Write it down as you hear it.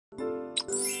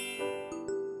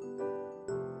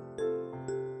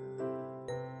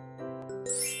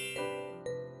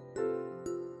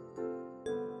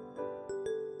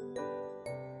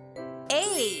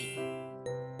A.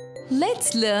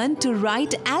 Let's learn to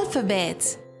write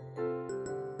alphabets.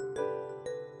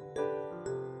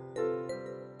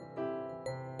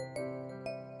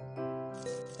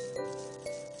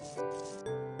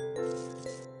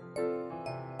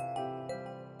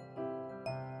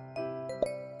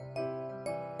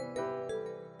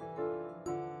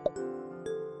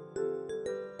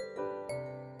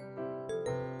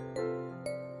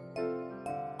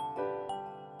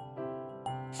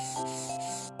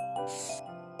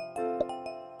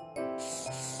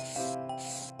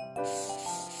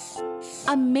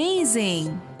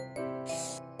 Amazing!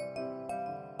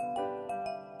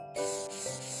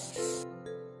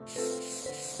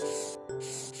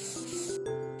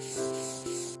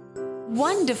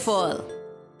 Wonderful!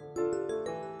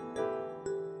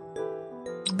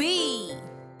 B.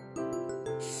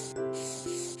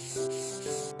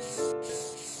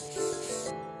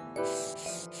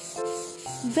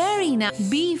 Very nice.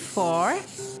 B for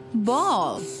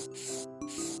ball.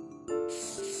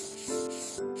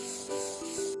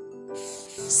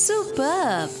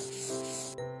 Superb!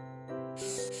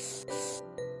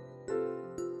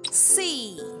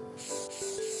 C.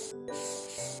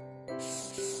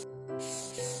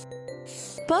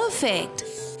 Perfect!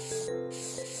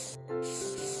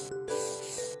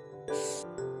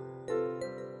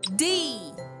 D.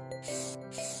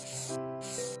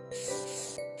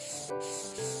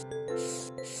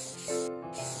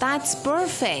 That's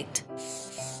perfect!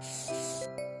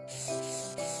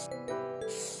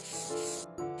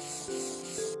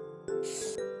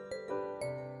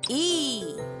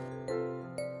 E.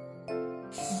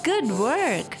 Good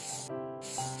work!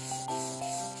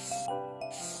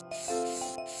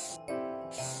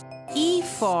 E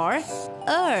for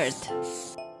Earth.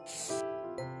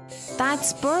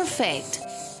 That's perfect!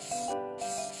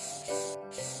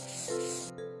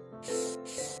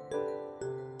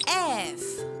 F.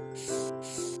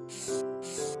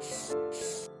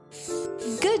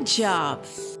 Good job!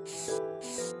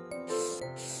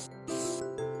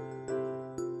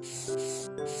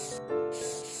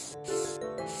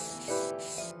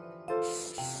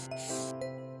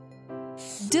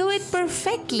 Do it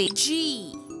perfectly!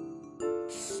 G.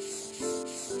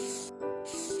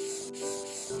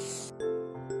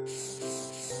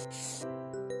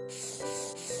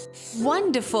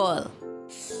 Wonderful!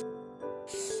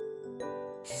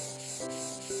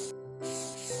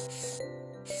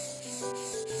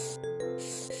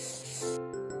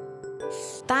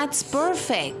 That's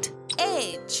perfect!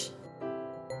 H.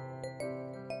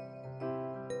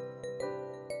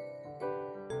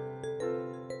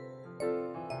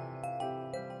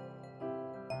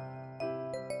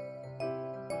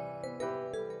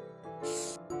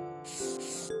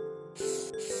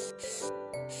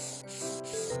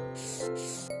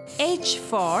 H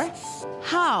for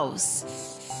house.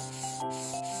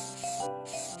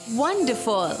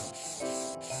 Wonderful!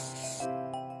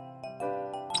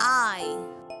 I.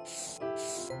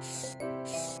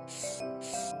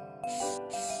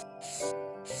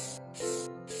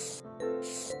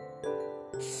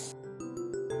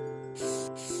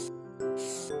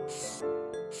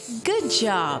 Good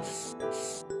job!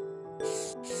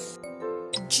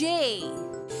 J.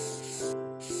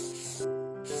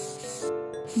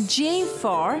 J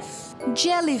for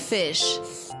jellyfish.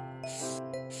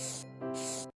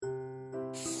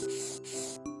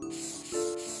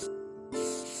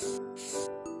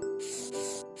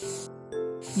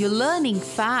 You're learning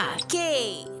fast.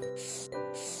 K.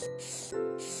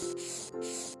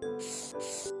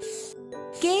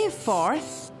 K for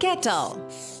kettle.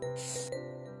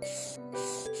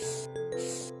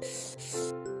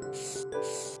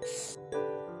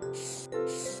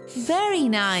 Very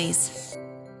nice.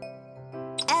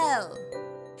 L.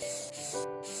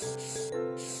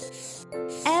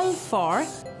 L for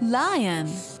lion.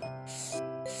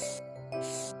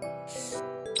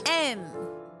 M.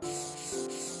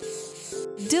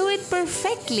 Do it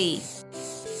perfectly.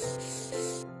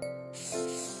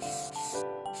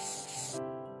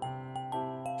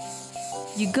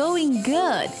 You're going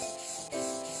good.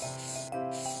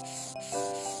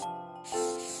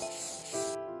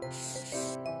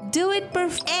 Do it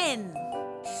perfect. N.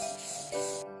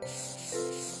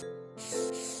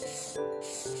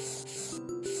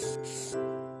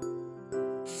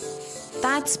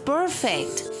 That's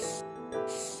perfect.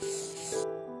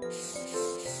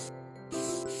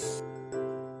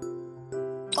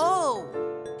 O.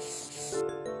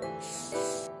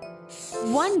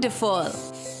 Wonderful.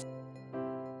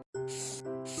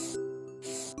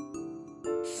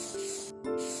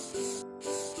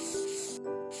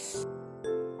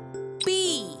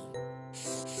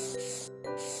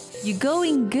 You're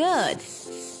going good.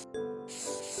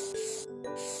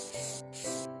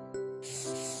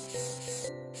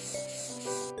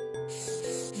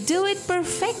 Do it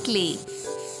perfectly.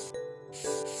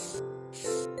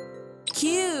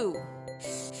 Q.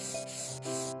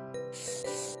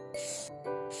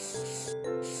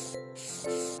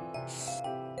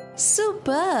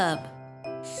 Superb.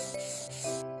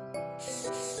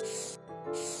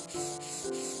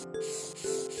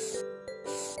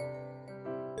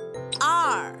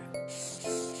 R.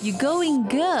 You're going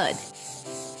good.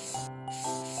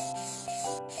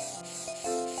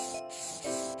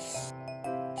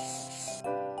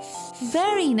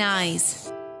 Very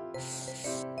nice.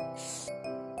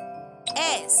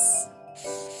 S.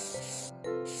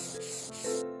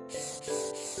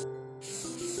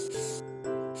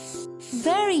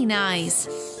 Very nice.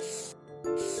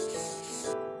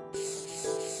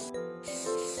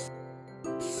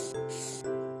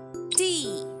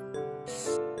 T.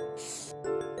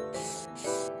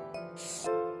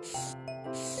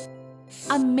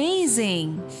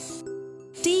 Amazing.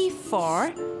 T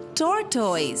for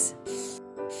tortoise.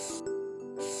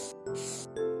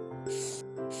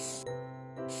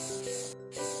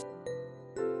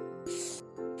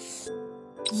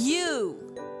 U.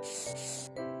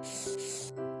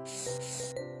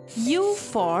 U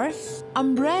for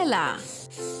umbrella.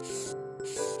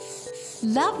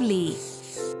 Lovely.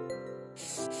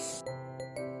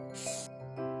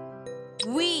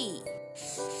 V.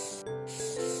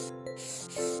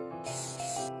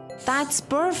 That's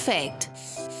perfect.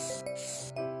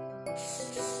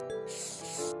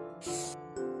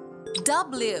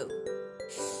 W.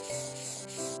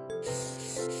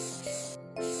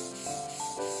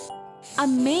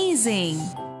 Amazing.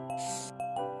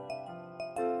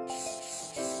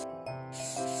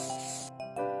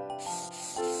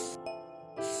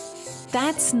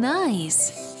 That's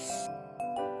nice.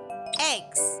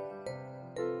 X.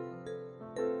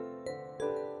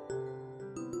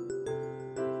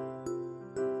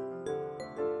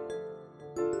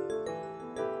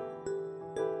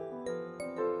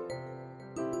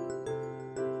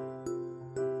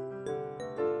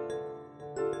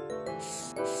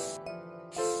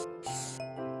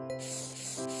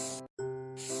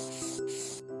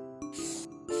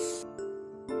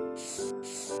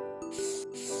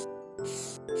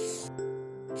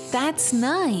 That's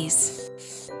nice.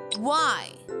 Y.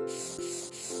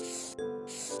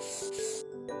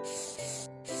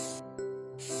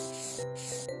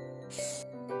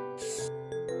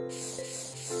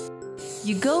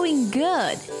 You're going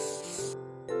good.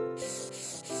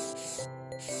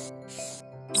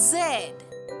 Z.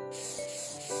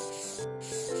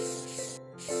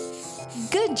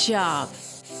 Good job.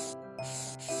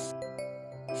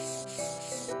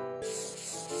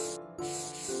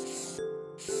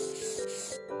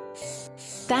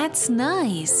 That's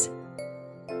nice.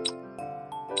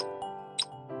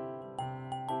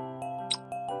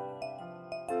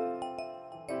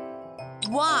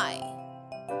 Y.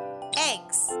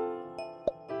 X.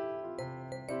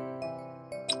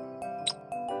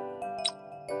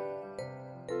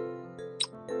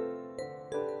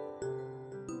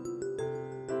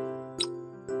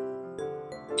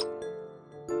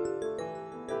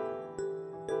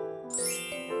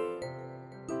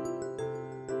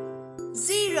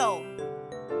 Zero.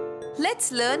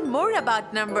 Let's learn more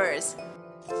about numbers.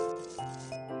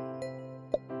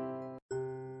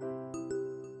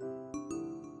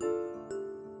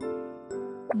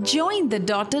 Join the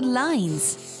dotted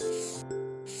lines.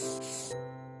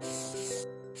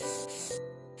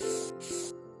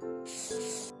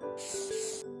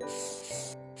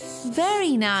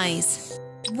 Very nice.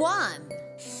 1.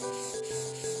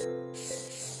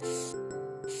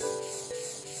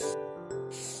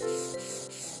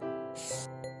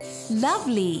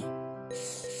 Lovely.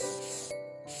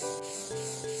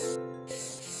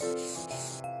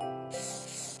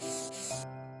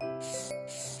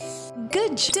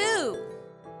 Good. 2.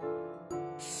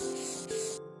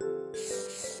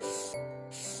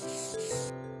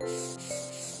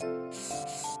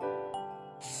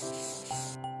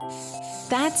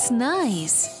 That's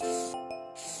nice.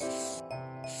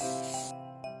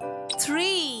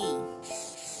 3.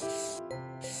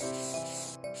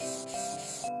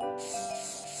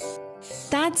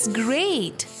 That's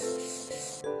great.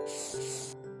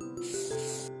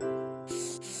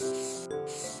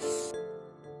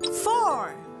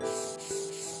 4.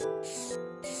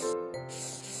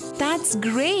 That's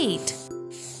great.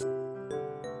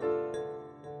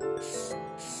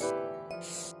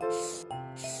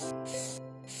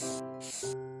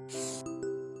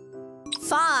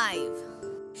 5.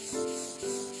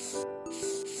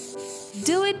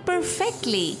 it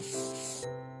perfectly.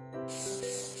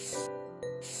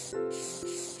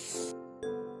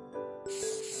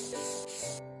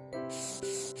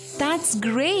 That's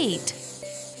great.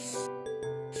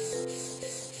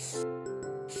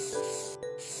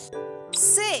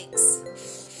 Six.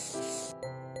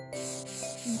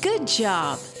 Good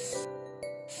job.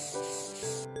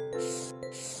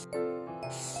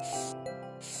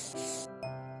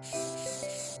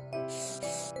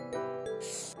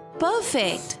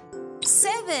 Perfect.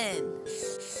 Seven.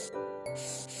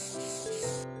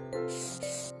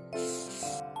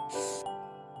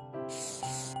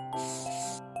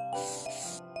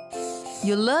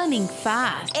 You're learning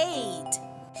fast. 8.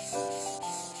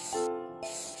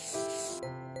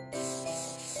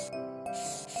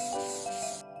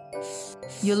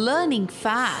 You're learning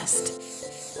fast.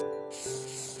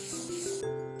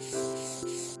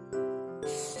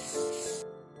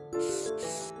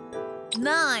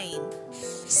 9.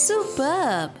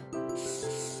 Superb.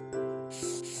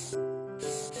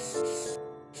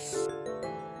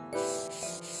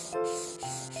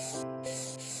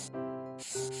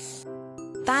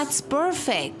 That's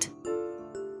perfect.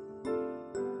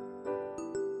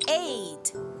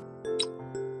 8.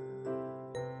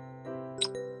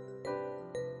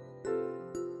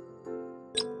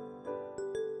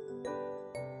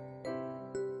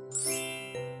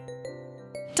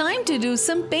 Time to do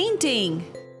some painting.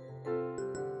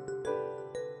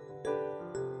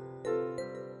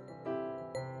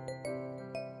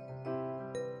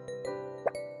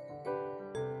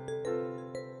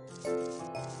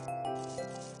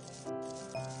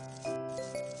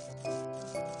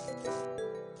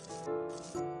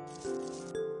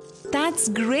 That's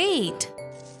great.